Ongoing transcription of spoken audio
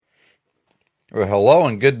Well, hello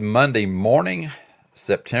and good Monday morning,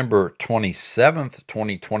 September 27th,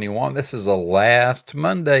 2021. This is the last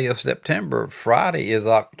Monday of September. Friday is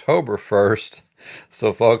October 1st.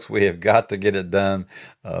 So, folks, we have got to get it done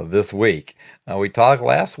this week. We talked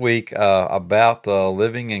last week about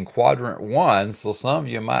living in Quadrant 1. So, some of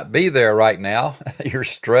you might be there right now. You're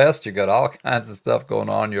stressed. You got all kinds of stuff going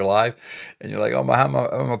on in your life. And you're like, oh, my, how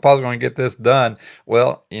am I possibly going to get this done?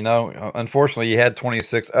 Well, unfortunately, you had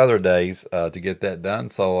 26 other days to get that done.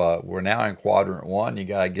 So, we're now in Quadrant 1. You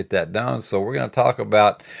got to get that done. So, we're going to talk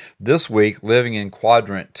about this week living in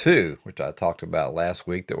Quadrant 2, which I talked about last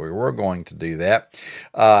week that we were going to do that.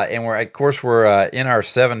 And we're in our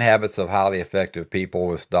 7 Habits of Highly Effective People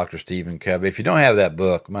with Dr. Stephen Covey. If you don't have that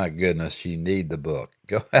book, my goodness, you need the book.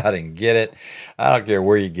 Go out and get it. I don't care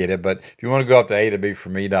where you get it, but if you want to go up to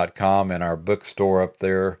a2bforme.com and our bookstore up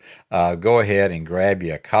there, go ahead and grab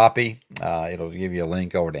you a copy. It'll give you a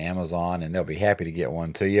link over to Amazon, and they'll be happy to get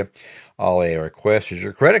one to you. All they request is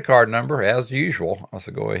your credit card number, as usual.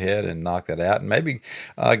 So go ahead and knock that out, and maybe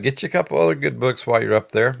get you a couple other good books while you're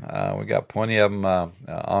up there. We got plenty of them on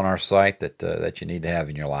our site that you need to have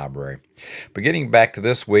in your library. But getting back to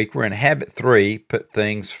this week, we're in Habit 3, Put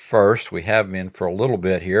Things First. We have been for a little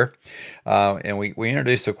bit here. And we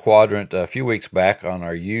introduced a quadrant a few weeks back on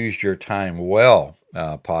our Use Your Time Well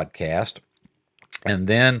podcast. And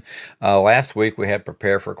then last week we had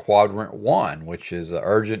Prepare for Quadrant 1, which is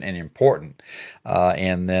urgent and important.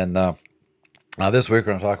 And then this week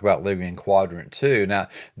we're going to talk about living in Quadrant 2. Now,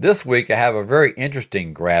 this week I have a very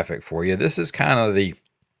interesting graphic for you. This is kind of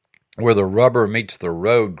where the rubber meets the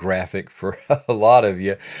road graphic for a lot of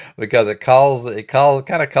you, because it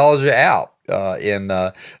kind of calls you out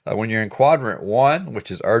when you're in Quadrant 1,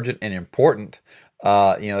 which is urgent and important.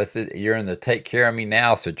 You're in the take care of me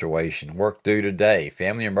now situation. Work due today,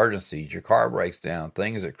 family emergencies, your car breaks down,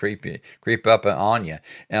 things that creep up on you,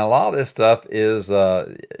 and a lot of this stuff is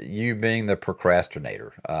you being the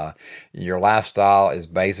procrastinator. Your lifestyle is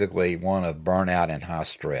basically one of burnout and high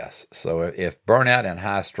stress. So if burnout and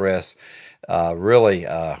high stress really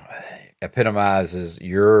epitomizes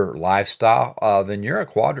your lifestyle, then you're a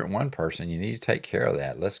Quadrant 1 person. You need to take care of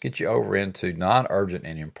that. Let's get you over into non-urgent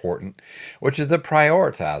and important, which is the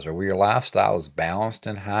prioritizer, where your lifestyle is balanced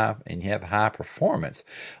and high, and you have high performance.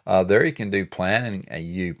 There you can do planning,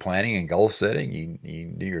 and goal setting. You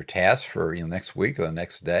do your tasks for next week or the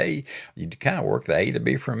next day. You kind of work the A to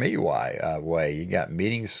B for me way. You got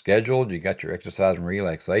meetings scheduled. You got your exercise and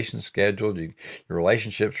relaxation scheduled. Your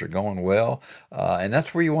relationships are going well, and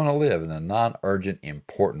that's where you want to live, in the non-urgent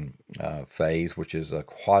important phase, which is a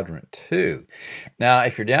Quadrant 2. Now,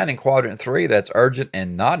 if you're down in Quadrant 3, that's urgent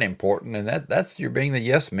and not important, and that's you're being the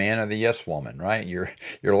yes man or the yes woman, right? Your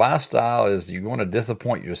lifestyle is you want to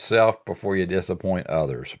disappoint yourself before you disappoint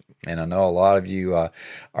others. And I know a lot of you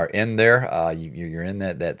are in there. You're in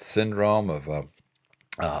that syndrome of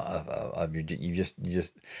you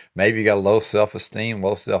just maybe you got low self-esteem,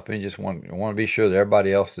 low self-image. Just want to be sure that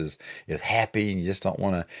everybody else is happy, and you just don't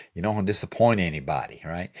want to disappoint anybody,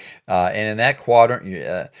 right? And in that quadrant,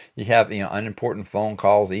 you have unimportant phone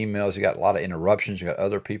calls, emails. You got a lot of interruptions. You got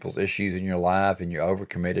other people's issues in your life, and you're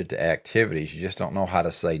overcommitted to activities. You just don't know how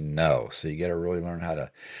to say no. So you got to really learn how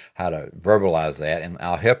to verbalize that, and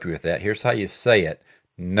I'll help you with that. Here's how you say it.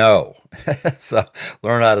 No. So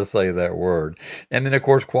learn how to say that word. And then, of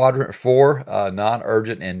course, Quadrant 4,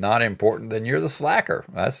 non-urgent and not important, then you're the slacker.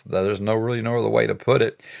 There's really no other way to put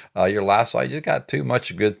it. Your lifestyle, you just got too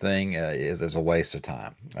much good thing is a waste of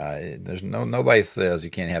time. Nobody says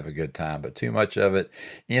you can't have a good time, but too much of it,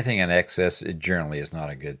 anything in excess, it generally is not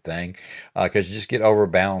a good thing, because you just get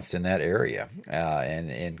overbalanced in that area.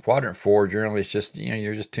 And in Quadrant 4, generally it's just,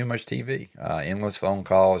 you're just too much TV, endless phone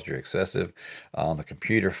calls, you're excessive on the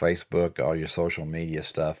computer, Facebook, all your social media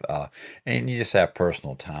stuff, and you just have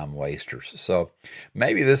personal time wasters. So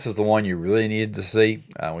maybe this is the one you really needed to see.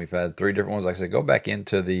 We've had 3 different ones. Like I said, go back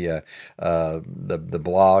into the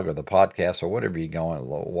blog or the podcast or whatever you're going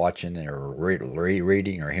watching or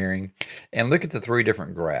reading or hearing, and look at the 3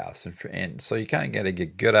 different graphs, and so you kind of get a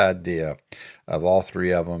good idea of all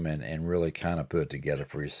 3 of them, and really kind of put it together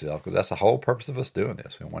for yourself, because that's the whole purpose of us doing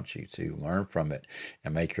this. We want you to learn from it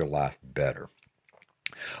and make your life better.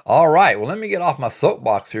 All right, well, let me get off my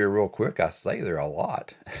soapbox here real quick. I say there a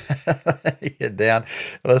lot. Get down.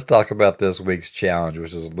 Let's talk about this week's challenge,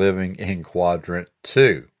 which is living in Quadrant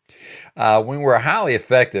 2. When we're highly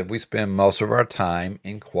effective, we spend most of our time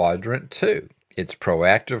in Quadrant 2. It's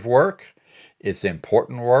proactive work. It's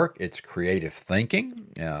important work. It's creative thinking.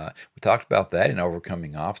 We talked about that in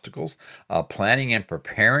overcoming obstacles, planning and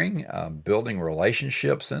preparing, building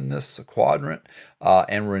relationships in this quadrant,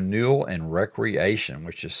 and renewal and recreation,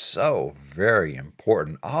 which is so very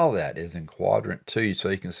important. All that is in quadrant two, so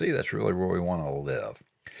you can see that's really where we want to live.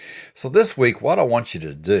 So this week, what I want you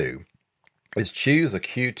to do is choose a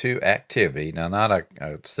Q2 activity, now not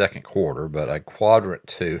a second quarter, but a quadrant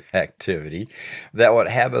 2 activity that would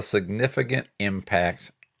have a significant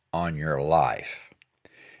impact on your life.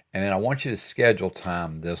 And then I want you to schedule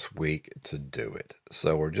time this week to do it.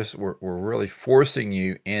 So we're really forcing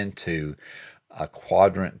you into a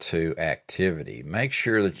quadrant 2 activity. Make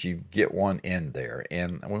sure that you get one in there,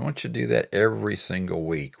 and we want you to do that every single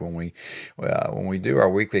week. When we do our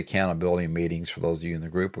weekly accountability meetings, for those of you in the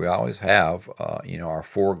group, we always have our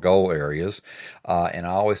 4 goal areas, and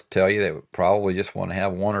I always tell you that we probably just want to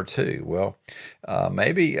have 1 or 2. Well,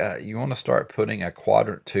 maybe you want to start putting a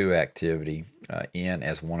quadrant 2 activity in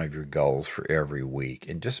as one of your goals for every week,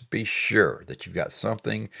 and just be sure that you've got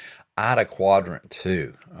something out of quadrant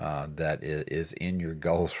 2 that is in your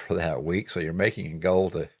goals for that week. So you're making a goal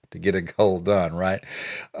to get a goal done, right?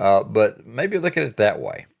 But maybe look at it that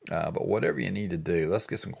way. But whatever you need to do, let's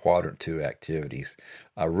get some quadrant 2 activities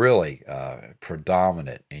really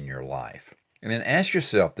predominant in your life. And then ask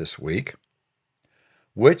yourself this week,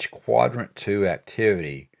 which quadrant 2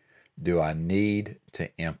 activity do I need to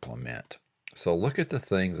implement? So look at the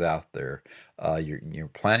things out there. Your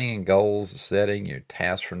planning and goals setting, your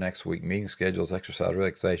tasks for next week, meeting schedules, exercise,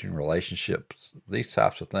 relaxation, relationships, these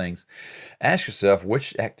types of things. Ask yourself,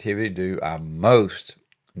 which activity do I most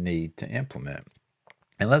need to implement?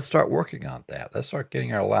 And let's start working on that. Let's start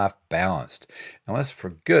getting our life balanced. And let's,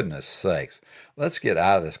 for goodness sakes, let's get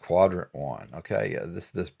out of this quadrant 1. Okay,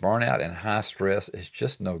 this burnout and high stress is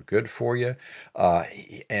just no good for you.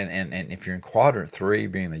 And if you're in quadrant 3,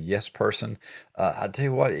 being the yes person, I tell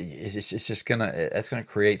you what, it's just gonna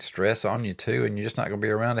create stress on you too, and you're just not gonna be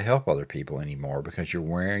around to help other people anymore because you're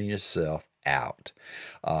wearing yourself out.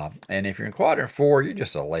 And if you're in quadrant 4, you're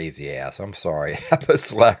just a lazy ass. I'm sorry, I put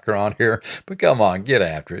slacker on here, but come on, get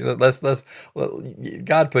after it.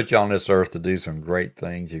 God put you on this earth to do some great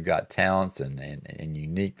things. You've got talents and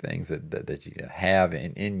unique things that you have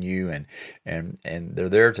in you, and they're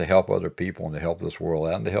there to help other people and to help this world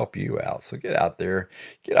out and to help you out. So get out there,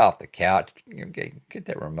 get off the couch, get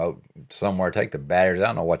that remote somewhere, take the batteries. I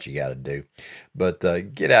don't know what you got to do, but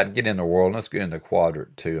get out, get in the world. And let's get into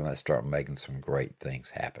quadrant 2 and let's start making some great things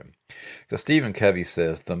happen. Because Stephen Covey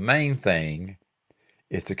says the main thing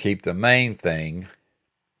is to keep the main thing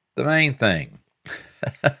the main thing.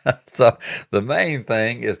 So the main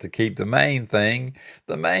thing is to keep the main thing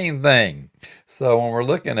the main thing. So when we're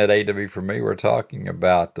looking at AW for me, we're talking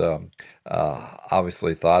about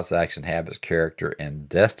obviously thoughts, action, habits, character, and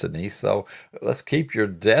destiny. So let's keep your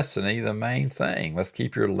destiny the main thing. Let's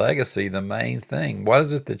keep your legacy the main thing. What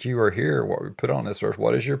is it that you are here? What we put on this earth?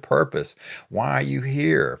 What is your purpose? Why are you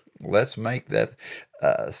here? Let's make that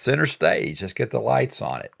center stage. Let's get the lights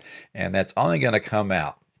on it. And that's only going to come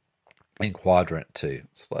out in quadrant 2.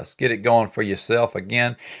 So let's get it going for yourself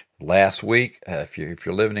again. Last week, if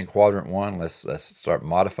you're living in quadrant 1, let's start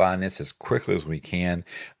modifying this as quickly as we can.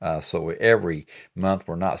 So every month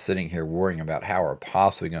we're not sitting here worrying about how we're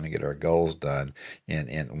possibly going to get our goals done, and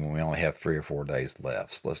when we only have 3 or 4 days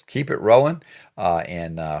left. So let's keep it rolling.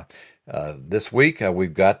 This week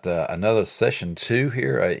we've got another session 2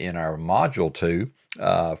 here in our module 2.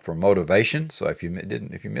 For motivation. So if you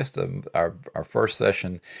missed our first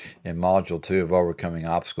session in module 2 of overcoming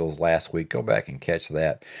obstacles last week, go back and catch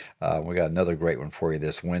that. We got another great one for you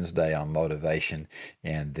this Wednesday on motivation,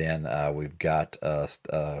 and then we've got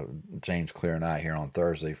James Clear and I here on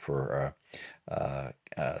Thursday for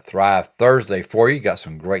Thrive Thursday for you. Got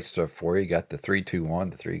some great stuff for you. Got the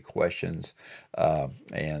 3-2-1, the 3 questions,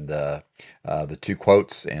 and the 2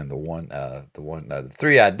 quotes, and the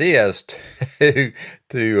 3 ideas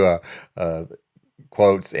to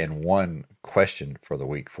quotes and 1 question for the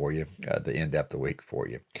week for you, to end up the week for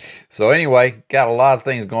you. So anyway, got a lot of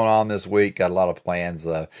things going on this week. Got a lot of plans.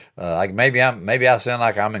 Maybe I sound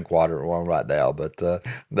like I'm in quadrant 1 right now, but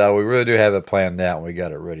no, we really do have it planned out and we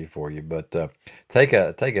got it ready for you. But take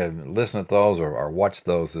a listen to those or watch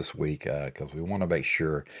those this week, because we want to make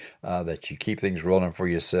sure that you keep things rolling for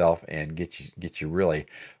yourself and get you really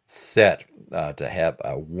set to have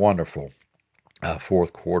a wonderful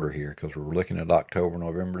fourth quarter here, because we're looking at October,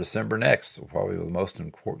 November, December next. So probably the most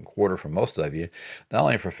important quarter for most of you, not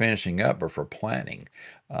only for finishing up, but for planning.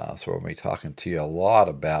 So we'll be talking to you a lot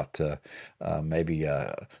about maybe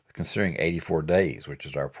considering 84 days, which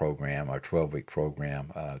is our program, our 12-week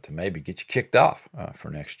program, to maybe get you kicked off for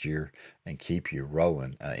next year and keep you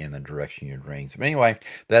rolling in the direction your dreams. But anyway,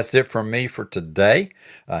 that's it from me for today.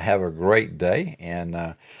 Have a great day,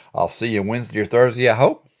 and I'll see you Wednesday or Thursday, I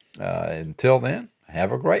hope. Until then,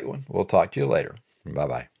 have a great one. We'll talk to you later.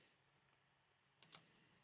 Bye-bye.